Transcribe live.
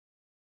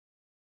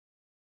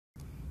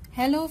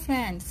Hello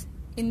friends,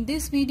 in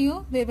this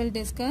video we will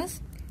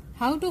discuss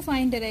how to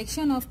find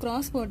direction of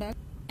cross product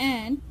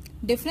and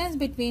difference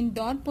between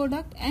dot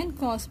product and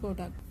cross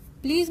product.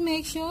 Please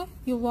make sure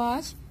you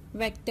watch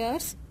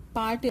vectors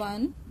part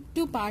 1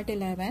 to part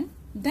 11,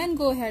 then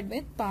go ahead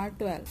with part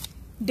 12.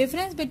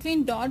 Difference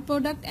between dot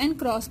product and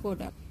cross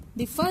product.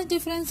 The first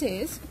difference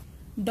is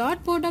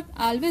dot product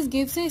always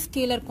gives a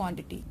scalar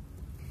quantity.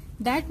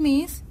 That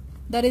means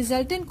the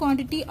resultant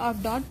quantity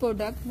of dot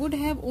product would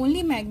have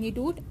only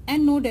magnitude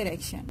and no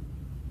direction.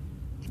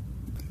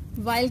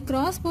 While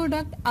cross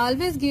product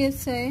always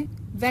gives a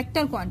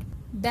vector quantity.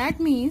 That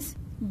means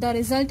the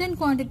resultant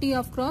quantity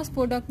of cross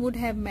product would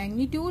have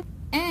magnitude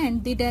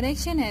and the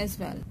direction as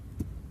well.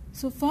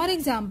 So for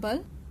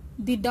example,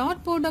 the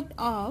dot product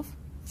of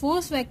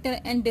force vector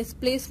and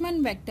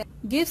displacement vector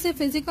gives a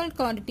physical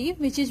quantity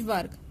which is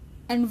work,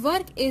 and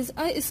work is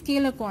a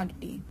scalar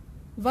quantity.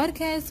 Work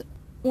has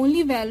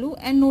only value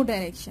and no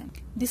direction.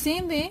 The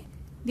same way,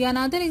 the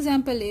another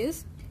example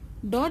is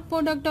dot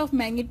product of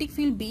magnetic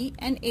field B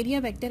and area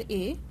vector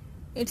A.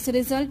 Its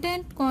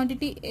resultant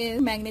quantity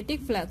is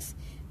magnetic flux,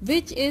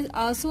 which is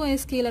also a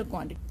scalar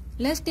quantity.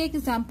 Let's take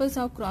examples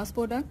of cross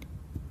product.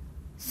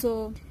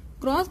 So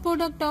cross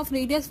product of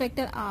radius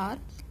vector R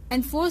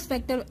and force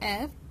vector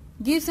F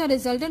gives a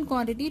resultant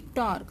quantity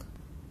torque.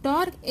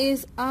 Torque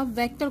is a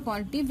vector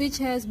quantity which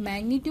has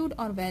magnitude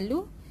or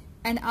value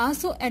and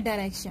also a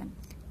direction.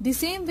 The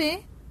same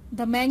way,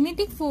 the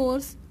magnetic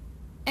force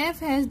F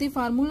has the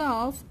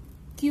formula of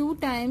Q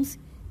times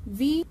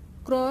V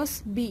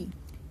cross B.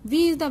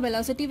 V is the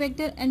velocity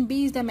vector and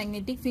B is the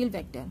magnetic field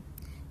vector.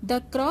 The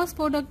cross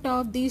product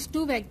of these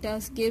two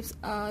vectors gives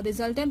a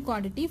resultant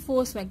quantity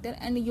force vector,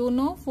 and you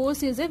know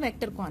force is a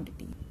vector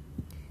quantity.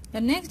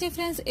 The next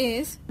difference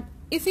is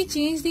if we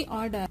change the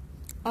order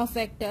of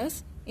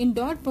vectors in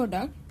dot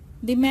product,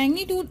 the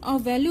magnitude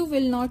of value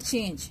will not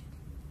change.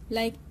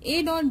 Like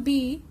A dot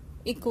B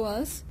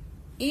equals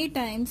A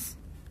times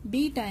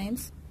B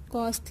times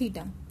cos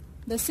theta.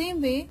 The same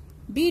way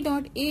B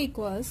dot A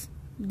equals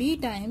B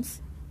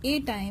times A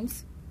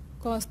times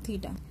cos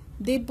theta.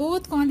 They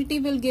both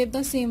quantity will give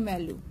the same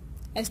value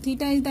as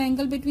theta is the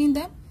angle between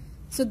them,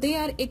 so they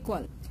are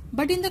equal.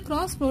 But in the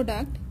cross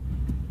product,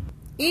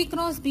 A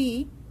cross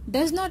B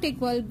does not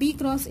equal B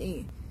cross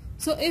A.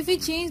 So if we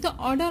change the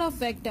order of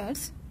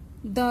vectors,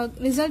 the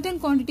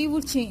resultant quantity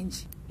would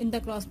change in the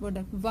cross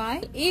product.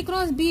 Why? A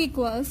cross B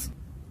equals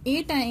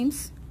A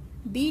times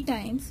B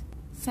times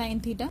sin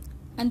theta,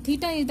 and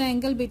theta is the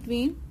angle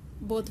between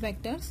both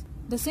vectors.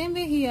 The same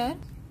way here,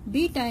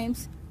 B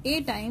times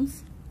A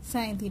times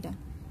sin theta.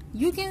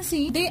 You can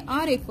see they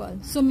are equal.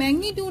 So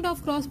magnitude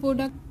of cross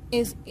product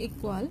is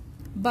equal,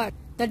 but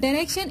the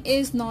direction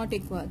is not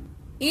equal.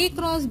 A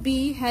cross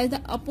B has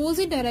the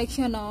opposite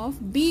direction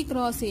of B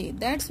cross A.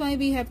 That's why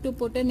we have to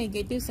put a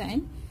negative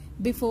sign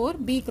before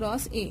B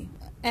cross A.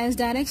 As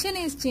direction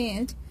is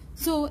changed,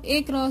 so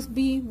A cross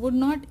B would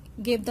not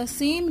give the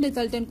same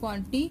resultant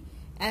quantity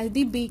as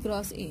the B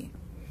cross A.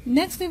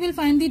 Next we will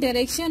find the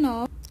direction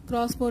of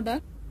cross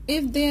product.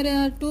 If there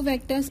are two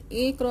vectors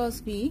A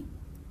cross B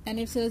and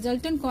its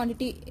resultant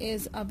quantity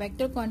is a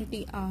vector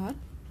quantity R,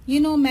 you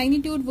know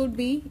magnitude would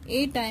be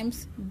A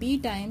times B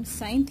times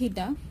sin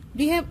theta.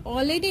 We have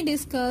already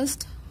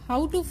discussed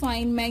how to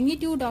find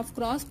magnitude of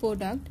cross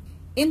product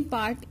in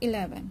part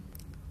 11.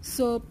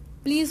 So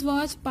please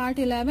watch part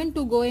 11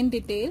 to go in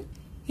detail.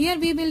 Here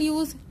we will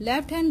use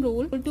left hand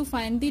rule to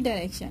find the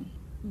direction.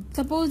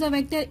 Suppose the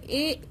vector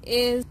A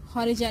is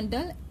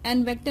horizontal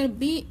and vector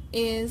B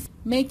is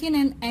making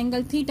an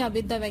angle theta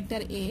with the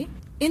vector A.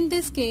 In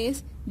this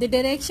case, the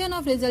direction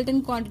of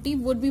resultant quantity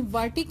would be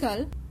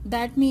vertical.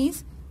 That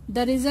means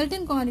the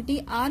resultant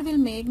quantity R will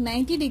make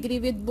 90 degree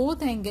with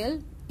both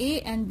angle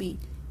A and B.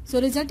 So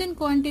resultant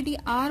quantity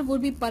R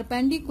would be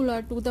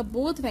perpendicular to the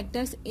both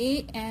vectors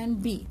A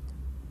and B.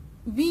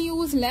 We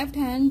use left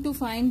hand to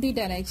find the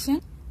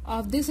direction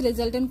of this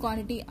resultant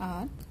quantity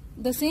R.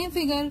 The same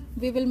figure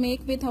we will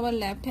make with our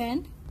left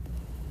hand.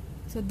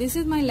 So this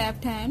is my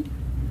left hand.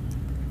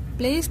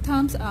 Place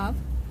thumbs up.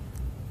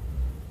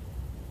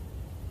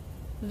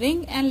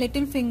 Ring and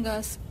little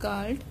fingers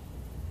curled.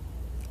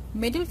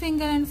 Middle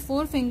finger and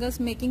forefingers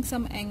making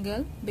some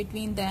angle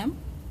between them.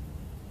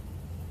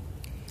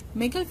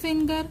 Middle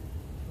finger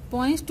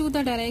points to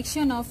the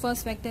direction of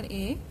first vector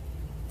A.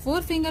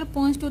 Forefinger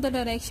points to the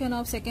direction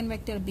of second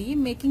vector B,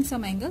 making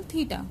some angle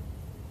theta.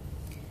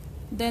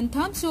 Then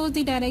thumb shows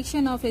the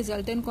direction of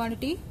resultant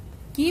quantity.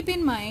 Keep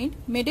in mind,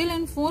 middle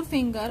and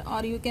forefinger,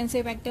 or you can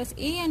say vectors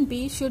A and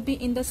B, should be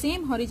in the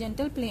same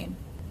horizontal plane.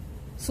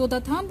 So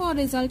the thumb or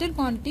resultant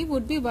quantity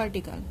would be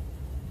vertical.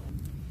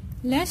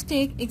 Let's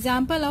take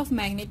example of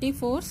magnetic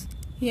force.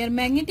 Here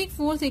magnetic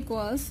force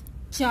equals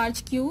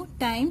charge Q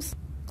times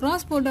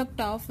cross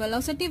product of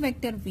velocity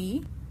vector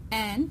V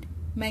and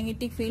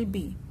magnetic field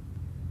B.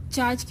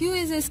 Charge Q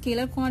is a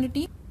scalar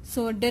quantity,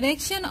 so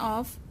direction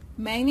of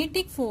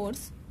magnetic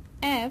force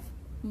F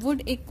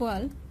would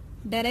equal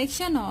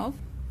direction of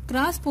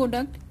cross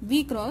product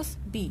V cross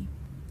B.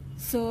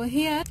 So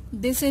here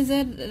this is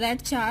a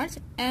red charge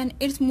and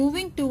it's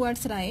moving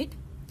towards right.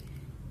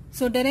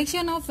 So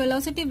direction of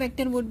velocity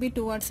vector would be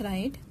towards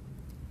right,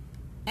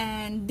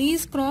 and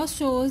these cross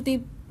shows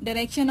the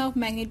direction of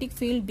magnetic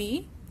field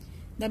B.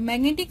 The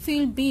magnetic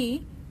field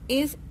B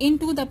is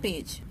into the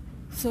page.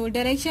 So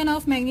direction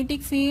of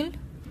magnetic field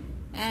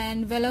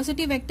and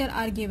velocity vector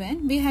are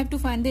given. We have to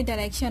find the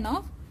direction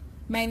of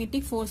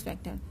magnetic force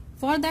vector.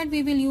 For that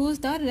we will use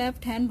the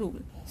left hand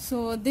rule.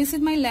 So this is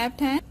my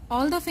left hand.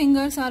 All the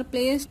fingers are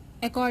placed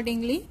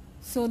accordingly.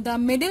 So the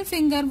middle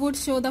finger would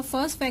show the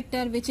first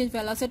vector, which is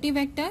velocity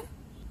vector,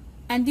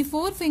 and the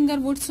forefinger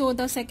would show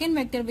the second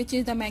vector, which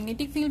is the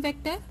magnetic field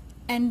vector,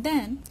 and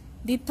then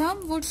the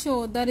thumb would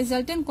show the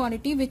resultant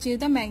quantity, which is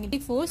the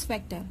magnetic force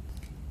vector.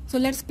 So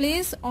let's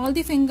place all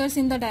the fingers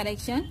in the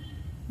direction.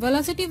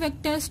 Velocity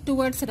vectors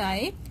towards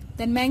right,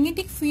 then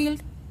magnetic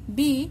field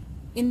B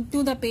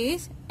into the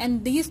page,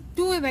 and these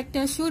two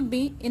vectors should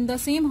be in the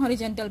same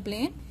horizontal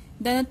plane.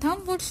 Then the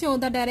thumb would show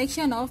the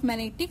direction of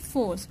magnetic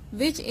force,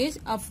 which is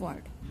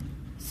upward.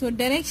 So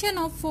direction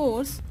of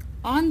force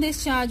on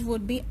this charge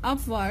would be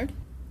upward.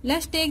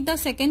 Let's take the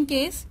second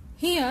case.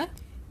 Here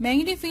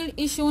magnetic field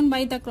is shown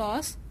by the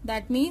cross.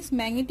 That means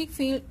magnetic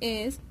field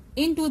is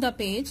into the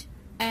page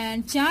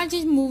and charge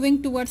is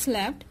moving towards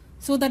left.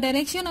 So the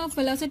direction of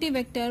velocity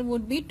vector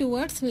would be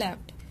towards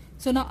left.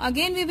 So now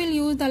again we will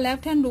use the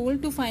left hand rule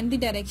to find the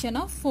direction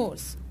of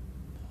force.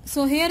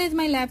 So here is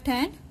my left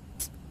hand.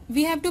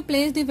 We have to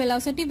place the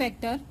velocity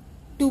vector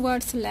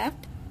towards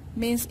left,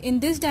 means in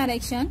this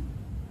direction.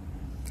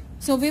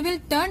 So we will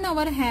turn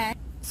our hand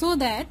so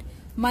that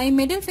my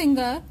middle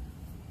finger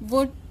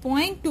would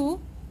point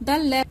to the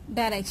left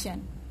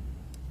direction.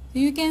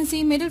 You can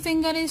see middle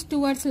finger is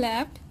towards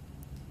left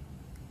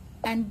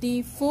and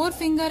the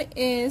forefinger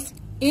is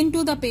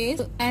into the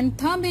page and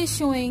thumb is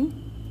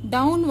showing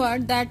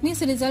downward. That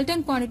means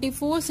resultant quantity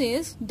force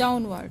is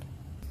downward.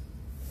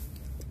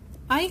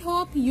 I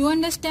hope you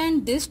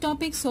understand this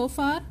topic so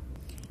far.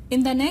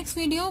 In the next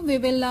video we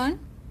will learn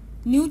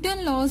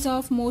Newton's laws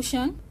of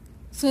motion.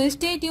 So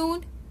stay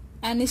tuned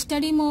and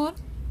study more.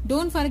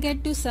 Don't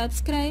forget to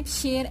subscribe,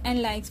 share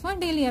and like for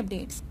daily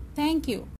updates. Thank you.